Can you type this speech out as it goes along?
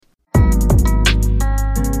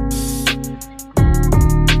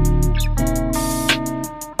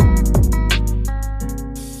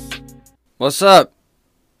What's up?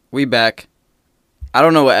 We back. I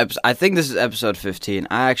don't know what episode. I think this is episode 15.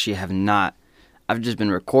 I actually have not. I've just been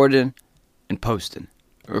recording and posting.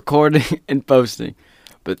 Recording and posting.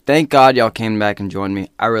 But thank God y'all came back and joined me.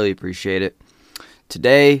 I really appreciate it.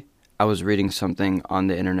 Today, I was reading something on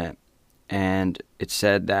the internet, and it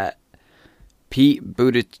said that Pete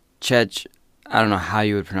Buttigieg, I don't know how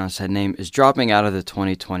you would pronounce that name, is dropping out of the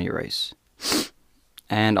 2020 race.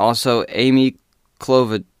 And also, Amy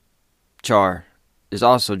Klobuchar is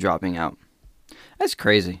also dropping out. That's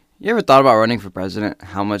crazy. You ever thought about running for president?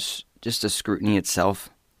 How much just the scrutiny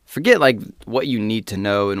itself? Forget like what you need to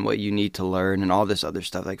know and what you need to learn and all this other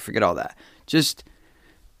stuff. Like forget all that. Just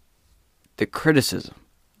the criticism,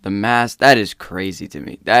 the mass. That is crazy to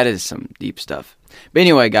me. That is some deep stuff. But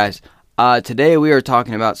anyway, guys, today we are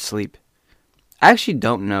talking about sleep. I actually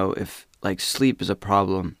don't know if like sleep is a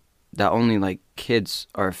problem that only like kids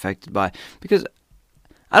are affected by, because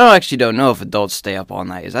I don't know if adults stay up all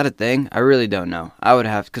night. Is that a thing? I really don't know. I would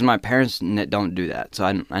have, because my parents don't do that, so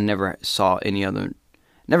I never saw anyone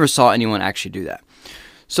actually do that.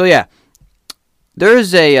 So yeah,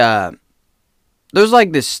 there's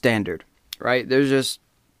like this standard, right?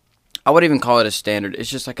 I wouldn't even call it a standard. It's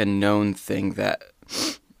just like a known thing that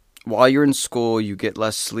while you're in school, you get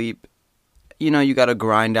less sleep. You got to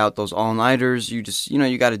grind out those all-nighters. You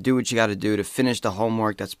got to do what you got to do to finish the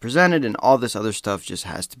homework that's presented, and all this other stuff just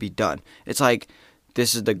has to be done. It's like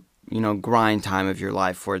this is the, grind time of your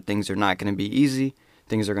life where things are not going to be easy.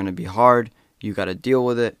 Things are going to be hard. You got to deal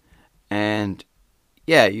with it. And,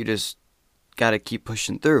 yeah, you just got to keep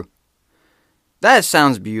pushing through. That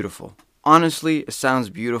sounds beautiful. Honestly, it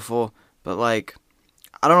sounds beautiful, but, like,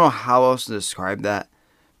 I don't know how else to describe that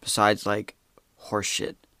besides, like,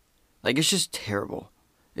 horseshit. Like, it's just terrible.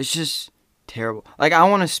 It's just terrible. Like, I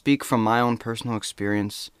want to speak from my own personal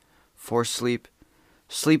experience for sleep.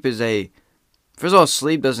 Sleep is first of all,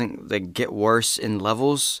 sleep doesn't, like, get worse in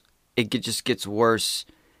levels. It just gets worse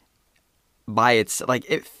by it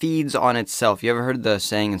feeds on itself. You ever heard the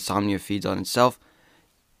saying, insomnia feeds on itself?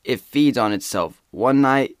 It feeds on itself. One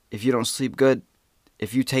night, if you don't sleep good,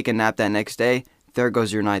 if you take a nap that next day, there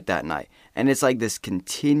goes your night that night. And it's like this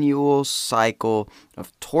continual cycle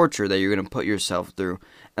of torture that you're going to put yourself through,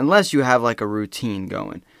 unless you have like a routine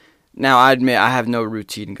going. Now, I admit I have no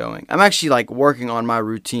routine going. I'm actually like working on my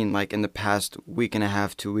routine like in the past week and a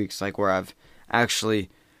half, 2 weeks, like where I've actually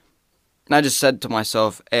not just said to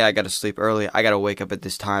myself, hey, I got to sleep early. I got to wake up at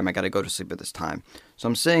this time. I got to go to sleep at this time. So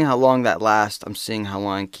I'm seeing how long that lasts. I'm seeing how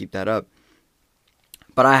long I keep that up.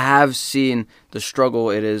 But I have seen the struggle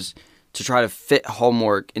it is to try to fit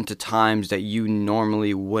homework into times that you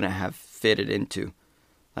normally wouldn't have fitted into.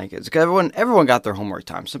 Like, it's everyone got their homework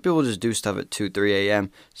time. Some people just do stuff at 2, 3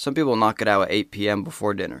 a.m. Some people knock it out at 8 p.m.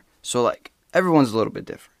 before dinner. So, like, everyone's a little bit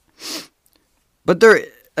different. But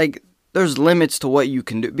there's limits to what you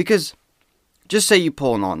can do. Because, just say you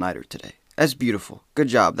pull an all-nighter today. That's beautiful. Good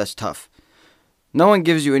job. That's tough. No one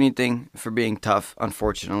gives you anything for being tough,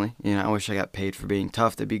 unfortunately. I wish I got paid for being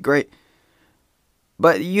tough. That'd be great.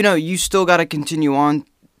 But, you still got to continue on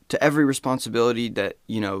to every responsibility that,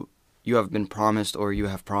 you have been promised or you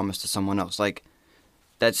have promised to someone else. Like,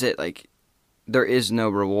 that's it. Like, there is no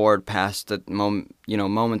reward past the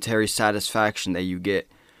momentary satisfaction that you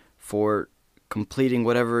get for completing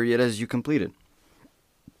whatever it is you completed.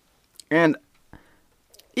 And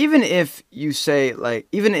even if you say, like,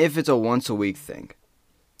 even if it's a once a week thing.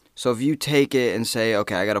 So if you take it and say,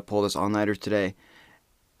 okay, I got to pull this all-nighter today,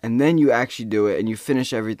 and then you actually do it and you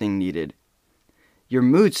finish everything needed, your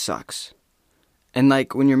mood sucks. And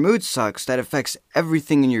like when your mood sucks, that affects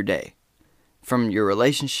everything in your day. From your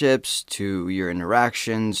relationships to your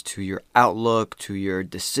interactions to your outlook to your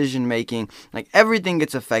decision making. Like everything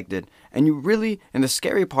gets affected. And and the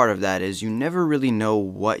scary part of that is you never really know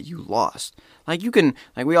what you lost. Like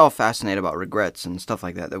we all fascinate about regrets and stuff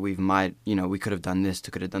like that we could have done this,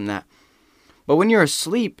 could have done that. But when you're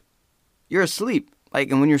asleep, you're asleep. Like,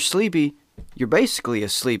 and when you're sleepy, you're basically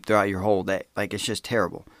asleep throughout your whole day. Like, it's just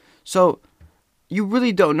terrible. So, you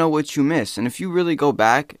really don't know what you miss. And if you really go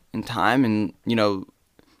back in time and,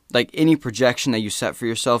 like any projection that you set for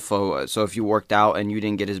yourself, so if you worked out and you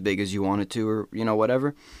didn't get as big as you wanted to or,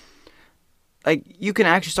 whatever, like, you can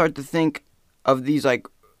actually start to think of these, like,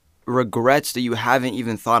 regrets that you haven't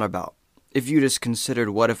even thought about if you just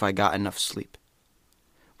considered, what if I got enough sleep?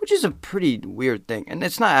 Which is a pretty weird thing. And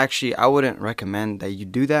it's not actually, I wouldn't recommend that you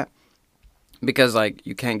do that. Because, like,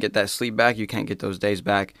 you can't get that sleep back. You can't get those days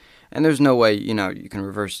back. And there's no way, you can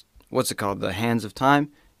reverse, what's it called, the hands of time?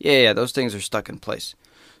 Yeah, those things are stuck in place.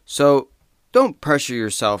 So, don't pressure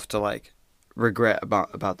yourself to, like, regret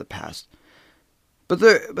about the past.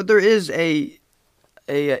 But there is a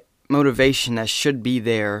motivation that should be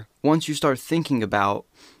there once you start thinking about,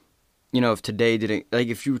 if today didn't, like,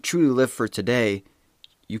 if you truly live for today,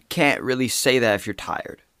 you can't really say that if you're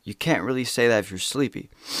tired. You can't really say that if you're sleepy.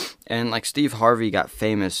 And like Steve Harvey got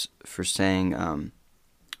famous for saying,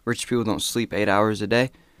 rich people don't sleep 8 hours a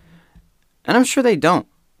day. And I'm sure they don't.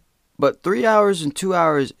 But 3 hours and 2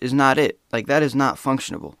 hours is not it. Like, that is not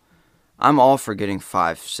functionable. I'm all for getting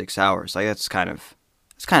 5-6 hours. Like, that's kind of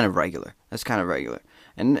regular. That's kind of regular.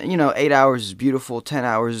 And 8 hours is beautiful. 10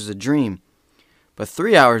 hours is a dream. But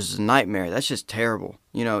 3 hours is a nightmare. That's just terrible.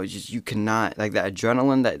 It's just, you cannot, like, that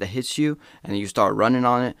adrenaline that hits you, and then you start running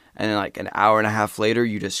on it, and then like an hour and a half later,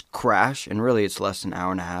 you just crash, and really it's less than an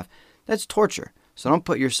hour and a half. That's torture. So don't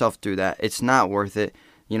put yourself through that. It's not worth it.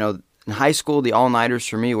 In high school, the all-nighters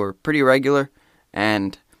for me were pretty regular,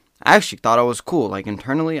 and I actually thought I was cool. Like,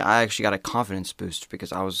 internally, I actually got a confidence boost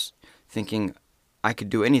because I was thinking I could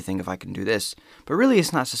do anything if I can do this. But really,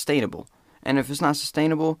 it's not sustainable. And if it's not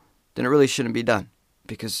sustainable, then it really shouldn't be done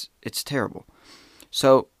because it's terrible.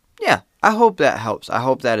 So, yeah, I hope that helps. I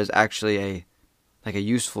hope that is actually a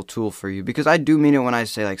useful tool for you, because I do mean it when I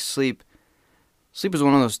say, like, sleep. Sleep is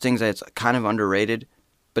one of those things that's kind of underrated,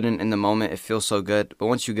 but in the moment it feels so good. But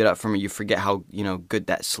once you get up from it, you forget how, good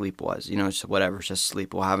that sleep was. It's whatever, it's just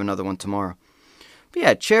sleep. We'll have another one tomorrow. But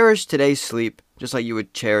yeah, cherish today's sleep just like you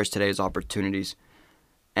would cherish today's opportunities.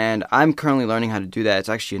 And I'm currently learning how to do that. It's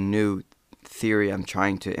actually a new theory I'm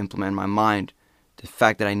trying to implement in my mind. The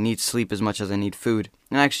fact that I need sleep as much as I need food.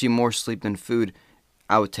 And actually more sleep than food,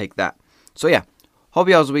 I would take that. So yeah, hope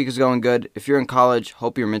y'all's week is going good. If you're in college,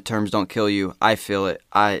 hope your midterms don't kill you. I feel it.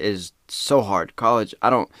 It is so hard. College,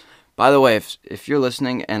 by the way, if you're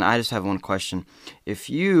listening, and I just have one question. If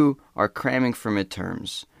you are cramming for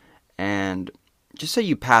midterms, and just say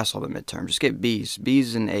you pass all the midterms, just get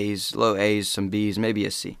B's and A's, low A's, some B's, maybe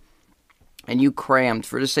a C. And you crammed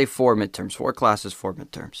for, just say 4 midterms, 4 classes, 4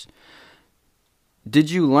 midterms.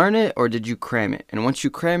 Did you learn it or did you cram it? And once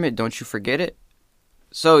you cram it, don't you forget it?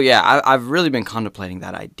 So yeah, I've really been contemplating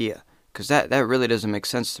that idea, because that really doesn't make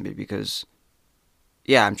sense to me, because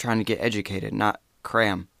yeah, I'm trying to get educated, not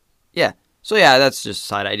cram. Yeah, so yeah, that's just a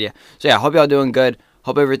side idea. So yeah, hope y'all doing good.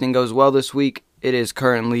 Hope everything goes well this week. It is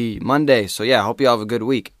currently Monday, so yeah, hope y'all have a good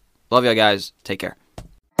week. Love y'all guys. Take care.